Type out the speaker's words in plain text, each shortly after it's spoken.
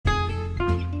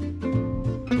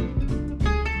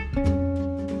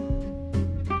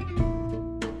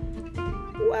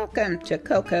Welcome to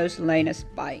Coco's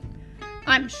Latest Bite.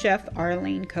 I'm Chef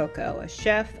Arlene Coco, a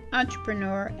chef,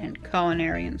 entrepreneur, and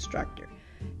culinary instructor.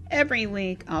 Every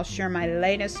week I'll share my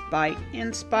latest bite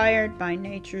inspired by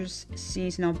nature's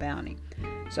seasonal bounty.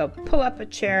 So pull up a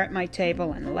chair at my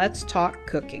table and let's talk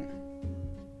cooking.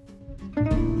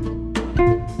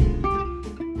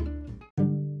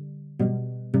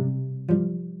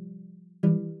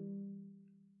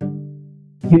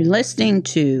 You're listening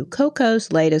to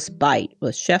Coco's Latest Bite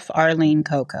with Chef Arlene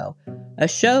Coco, a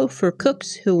show for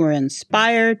cooks who were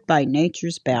inspired by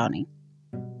nature's bounty.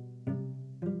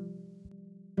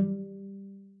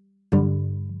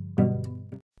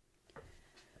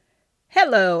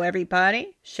 Hello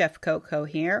everybody, Chef Coco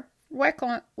here.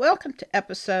 Welcome to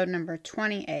episode number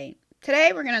 28.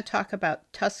 Today we're going to talk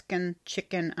about Tuscan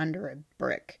chicken under a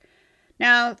brick.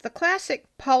 Now, the classic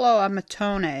pollo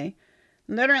amatrone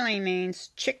literally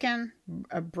means chicken,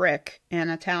 a brick in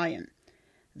Italian.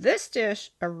 This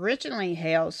dish originally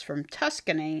hails from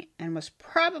Tuscany and was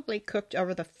probably cooked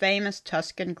over the famous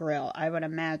Tuscan grill, I would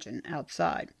imagine,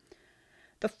 outside.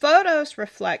 The photos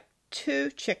reflect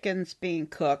two chickens being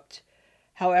cooked.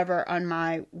 However, on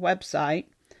my website,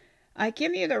 I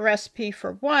give you the recipe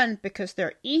for one because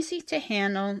they're easy to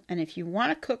handle, and if you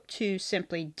want to cook two,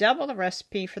 simply double the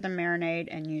recipe for the marinade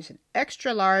and use an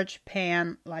extra large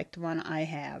pan like the one I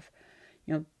have.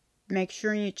 Make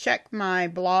sure you check my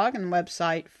blog and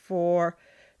website for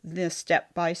the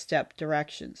step-by-step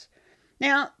directions.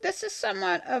 Now, this is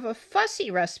somewhat of a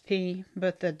fussy recipe,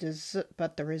 but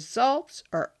the results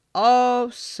are oh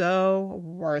so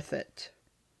worth it.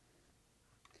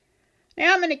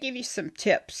 Now I'm going to give you some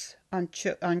tips on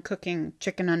cooking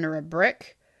chicken under a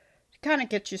brick to kind of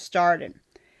get you started.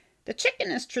 The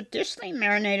chicken is traditionally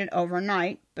marinated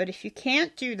overnight, but if you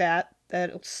can't do that,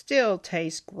 that'll still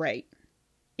taste great.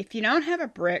 If you don't have a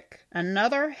brick,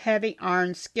 another heavy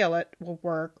iron skillet will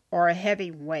work, or a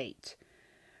heavy weight.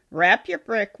 Wrap your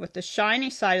brick with the shiny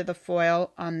side of the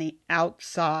foil on the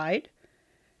outside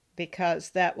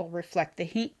because that will reflect the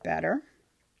heat better.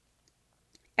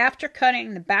 After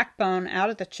cutting the backbone out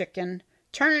of the chicken,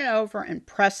 turn it over and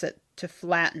press it to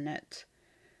flatten it.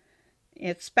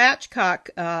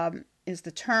 Spatchcock is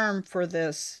the term for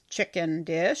this chicken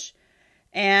dish.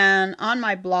 And on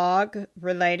my blog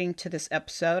relating to this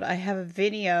episode, I have a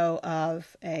video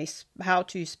of how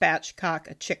to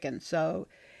spatchcock a chicken. So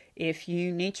if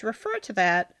you need to refer to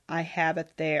that, I have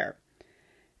it there.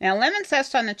 Now, lemon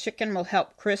zest on the chicken will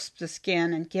help crisp the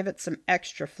skin and give it some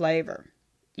extra flavor.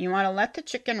 You want to let the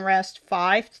chicken rest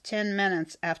 5 to 10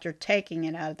 minutes after taking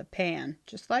it out of the pan,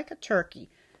 just like a turkey.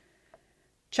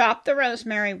 Chop the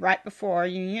rosemary right before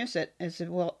you use it, as it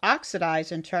will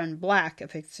oxidize and turn black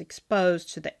if it's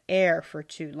exposed to the air for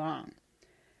too long.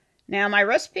 Now, my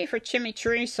recipe for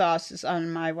chimichurri sauce is on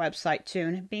my website too,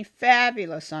 and it'd be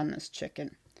fabulous on this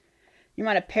chicken. You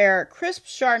want to pair a crisp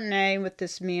Chardonnay with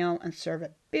this meal and serve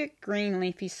a big green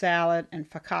leafy salad and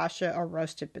focaccia or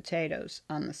roasted potatoes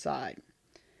on the side.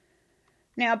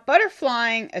 Now,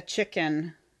 butterflying a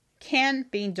chicken can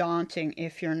be daunting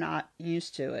if you're not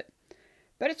used to it,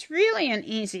 but it's really an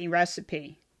easy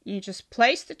recipe. You just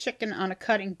place the chicken on a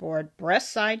cutting board,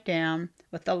 breast side down,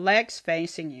 with the legs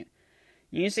facing you.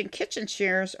 Using kitchen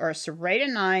shears or a serrated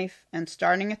knife and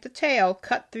starting at the tail,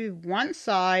 cut through one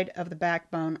side of the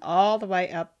backbone all the way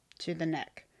up to the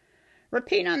neck.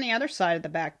 Repeat on the other side of the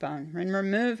backbone and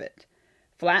remove it.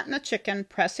 Flatten the chicken,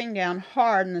 pressing down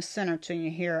hard in the center till you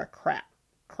hear a crack.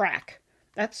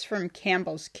 That's from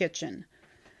Campbell's Kitchen.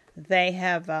 They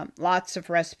have lots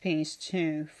of recipes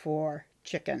too for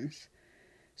chickens.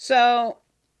 So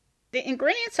the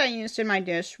ingredients I used in my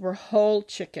dish were whole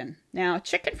chicken. Now,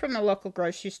 chicken from the local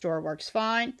grocery store works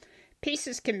fine.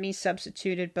 Pieces can be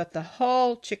substituted, but the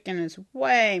whole chicken is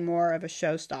way more of a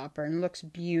showstopper and looks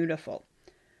beautiful.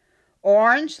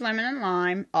 Orange, lemon, and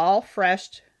lime, all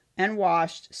fresh and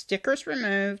washed, stickers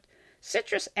removed.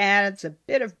 Citrus adds a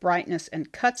bit of brightness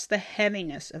and cuts the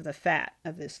heaviness of the fat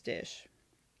of this dish.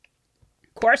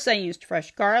 Of course, I used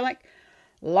fresh garlic.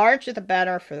 Larger the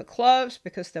better for the cloves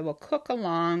because they will cook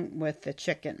along with the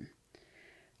chicken.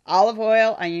 Olive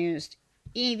oil, I used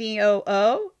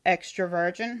EVOO, extra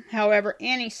virgin. However,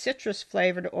 any citrus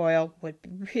flavored oil would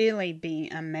really be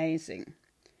amazing.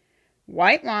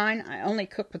 White wine, I only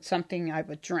cook with something I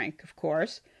would drink, of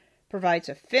course. Provides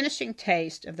a finishing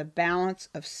taste of the balance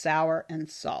of sour and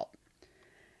salt.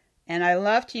 And I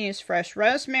love to use fresh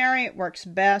rosemary. It works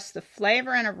best. The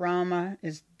flavor and aroma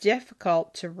is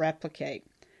difficult to replicate.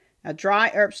 Now,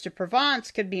 dry herbs de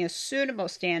Provence could be a suitable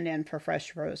stand-in for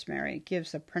fresh rosemary. It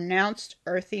gives a pronounced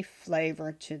earthy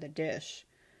flavor to the dish.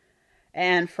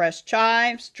 And fresh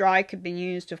chives, dry could be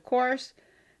used, of course,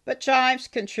 but chives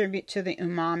contribute to the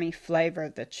umami flavor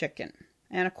of the chicken.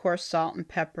 And of course, salt and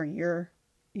pepper,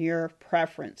 your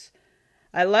preference.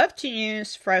 I love to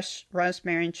use fresh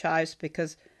rosemary and chives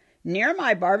because near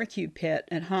my barbecue pit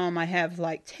at home, I have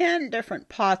like 10 different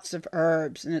pots of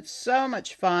herbs, and it's so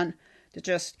much fun to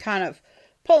just kind of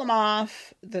pull them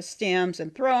off the stems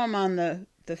and throw them on the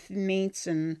meats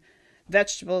and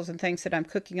vegetables and things that I'm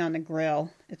cooking on the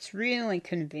grill. It's really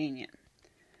convenient.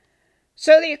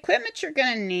 So the equipment you're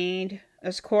going to need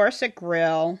is, of course, a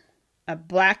grill. A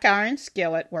black iron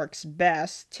skillet works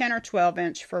best, 10 or 12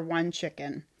 inch for one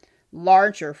chicken,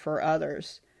 larger for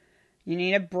others. You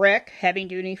need a brick,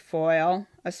 heavy-duty foil,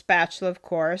 a spatula, of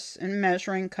course, and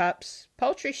measuring cups,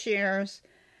 poultry shears,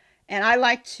 and I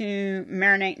like to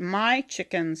marinate my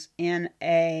chickens in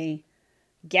a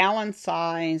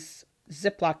gallon-size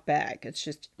Ziploc bag. It's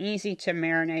just easy to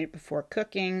marinate it before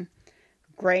cooking,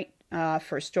 great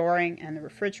for storing in the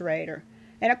refrigerator.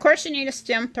 And of course you need a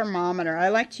stem thermometer. I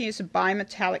like to use a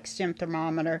bimetallic stem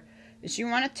thermometer as you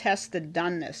want to test the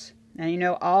doneness. Now you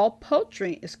know all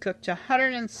poultry is cooked to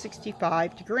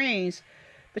 165 degrees,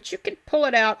 but you can pull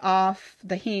it out off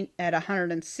the heat at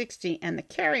 160 and the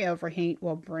carryover heat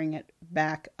will bring it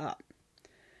back up.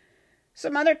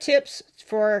 Some other tips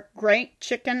for great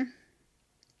chicken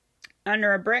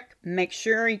under a brick: make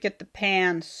sure you get the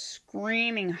pan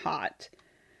screaming hot.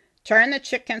 Turn the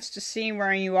chickens to see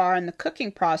where you are in the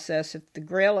cooking process if the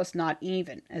grill is not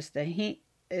even as the heat.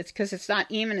 It's because it's not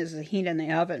even as the heat in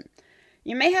the oven.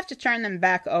 You may have to turn them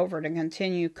back over to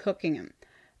continue cooking them.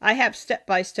 I have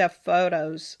step-by-step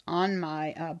photos on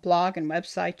my blog and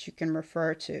website you can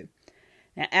refer to.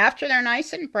 Now, after they're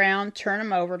nice and brown, turn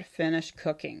them over to finish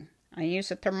cooking. I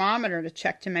use a thermometer to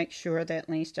check to make sure they're at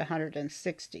least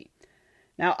 160.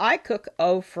 Now, I cook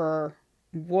over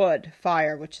wood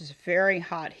fire, which is very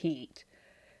hot heat.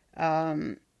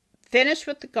 Finish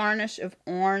with the garnish of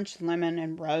orange, lemon,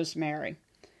 and rosemary.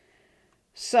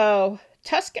 So,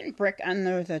 Tuscan Brick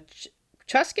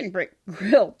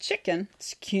Grilled Chicken,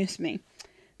 excuse me.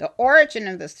 The origin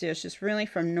of this dish is really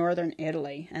from northern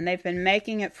Italy, and they've been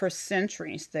making it for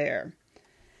centuries there.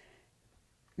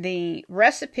 The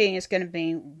recipe is going to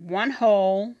be 1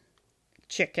 whole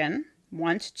chicken,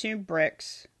 1 to 2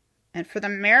 bricks, and for the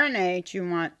marinade you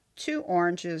want 2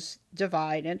 oranges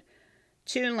divided,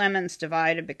 2 lemons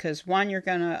divided, because one you're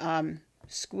going to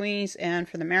squeeze in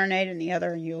for the marinade and the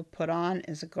other you'll put on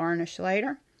as a garnish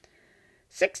later.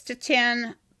 6 to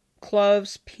 10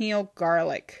 cloves peeled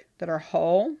garlic that are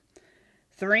whole,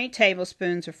 3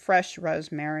 tablespoons of fresh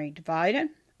rosemary divided,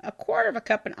 1/4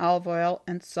 cup of olive oil,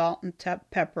 and salt and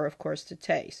pepper, of course, to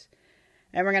taste.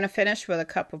 And we're going to finish with a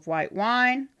cup of white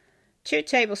wine, 2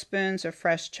 tablespoons of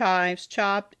fresh chives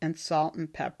chopped, and salt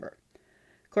and pepper.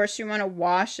 Of course, you want to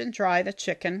wash and dry the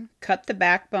chicken, cut the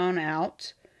backbone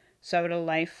out so it'll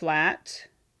lay flat,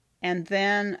 and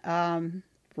then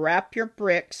wrap your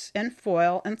bricks in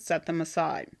foil and set them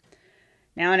aside.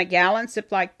 Now, in a gallon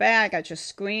Ziploc bag, I just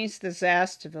squeeze the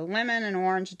zest of the lemon and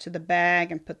orange into the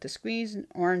bag and put the squeezed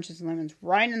oranges and lemons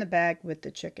right in the bag with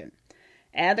the chicken.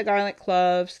 Add the garlic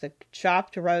cloves, the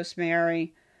chopped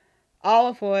rosemary,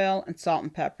 olive oil, and salt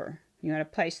and pepper. You want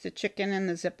to place the chicken in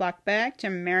the Ziploc bag to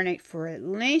marinate for at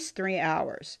least 3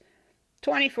 hours.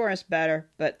 24 is better,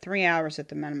 but 3 hours at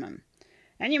the minimum.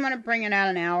 And you want to bring it out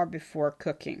an hour before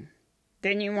cooking.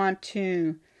 Then you want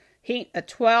to heat a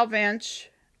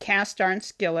 12-inch cast iron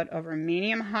skillet over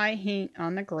medium-high heat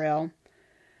on the grill.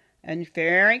 And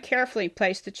very carefully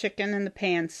place the chicken in the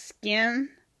pan, skin,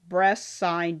 breast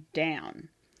side down.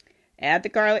 Add the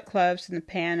garlic cloves in the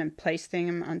pan and place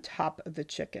them on top of the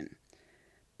chicken.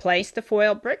 Place the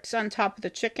foil bricks on top of the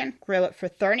chicken, grill it for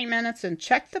 30 minutes, and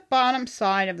check the bottom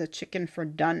side of the chicken for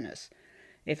doneness.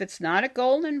 If it's not a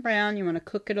golden brown, you want to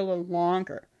cook it a little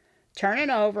longer. Turn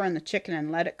it over on the chicken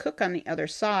and let it cook on the other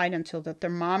side until the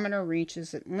thermometer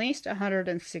reaches at least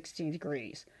 160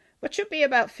 degrees, which will be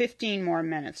about 15 more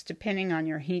minutes, depending on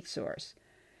your heat source.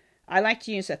 I like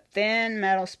to use a thin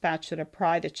metal spatula to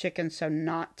pry the chicken so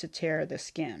not to tear the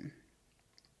skin.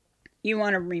 You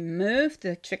want to remove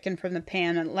the chicken from the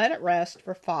pan and let it rest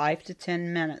for 5 to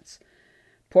 10 minutes.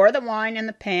 Pour the wine in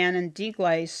the pan and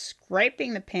deglaze,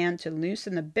 scraping the pan to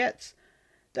loosen the bits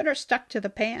that are stuck to the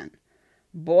pan.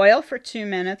 Boil for 2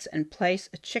 minutes and place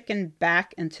a chicken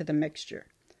back into the mixture.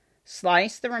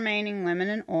 Slice the remaining lemon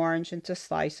and orange into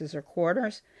slices or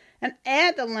quarters and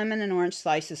add the lemon and orange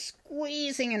slices,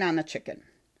 squeezing it on the chicken.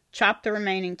 Chop the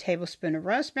remaining tablespoon of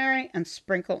rosemary and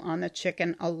sprinkle on the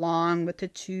chicken along with the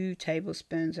 2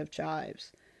 tablespoons of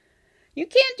chives. You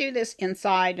can't do this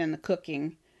inside in the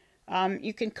cooking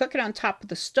You can cook it on top of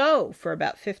the stove for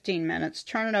about 15 minutes,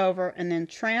 turn it over, and then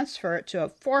transfer it to a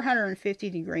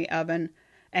 450-degree oven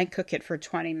and cook it for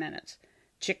 20 minutes.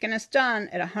 Chicken is done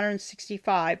at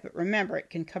 165, but remember, it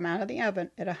can come out of the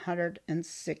oven at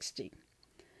 160.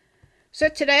 So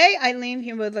today I leave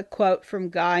you with a quote from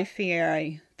Guy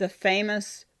Fieri, the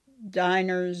famous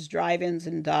diners, drive-ins,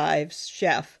 and dives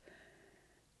chef.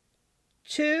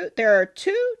 There are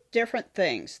two different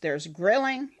things. There's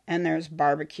grilling and there's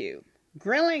barbecue.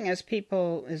 Grilling is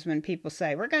when people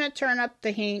say, we're going to turn up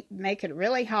the heat, make it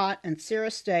really hot, and sear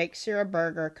a steak, sear a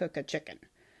burger, cook a chicken.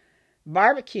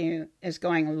 Barbecue is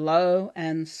going low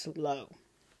and slow.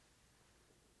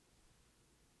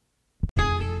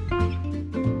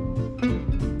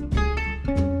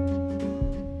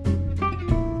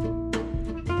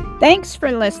 Thanks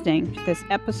for listening to this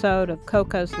episode of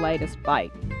Coco's Latest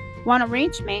Bite. Want to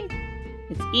reach me?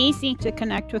 It's easy to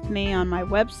connect with me on my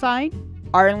website,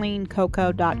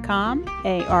 arlenecoco.com,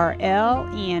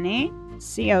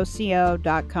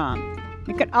 ARLENECOCO.com.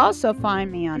 You can also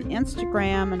find me on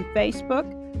Instagram and Facebook,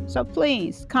 so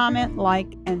please comment,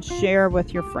 like, and share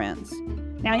with your friends.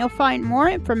 Now you'll find more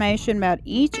information about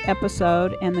each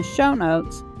episode in the show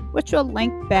notes, which will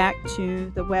link back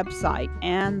to the website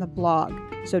and the blog.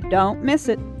 So don't miss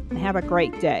it, and have a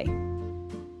great day.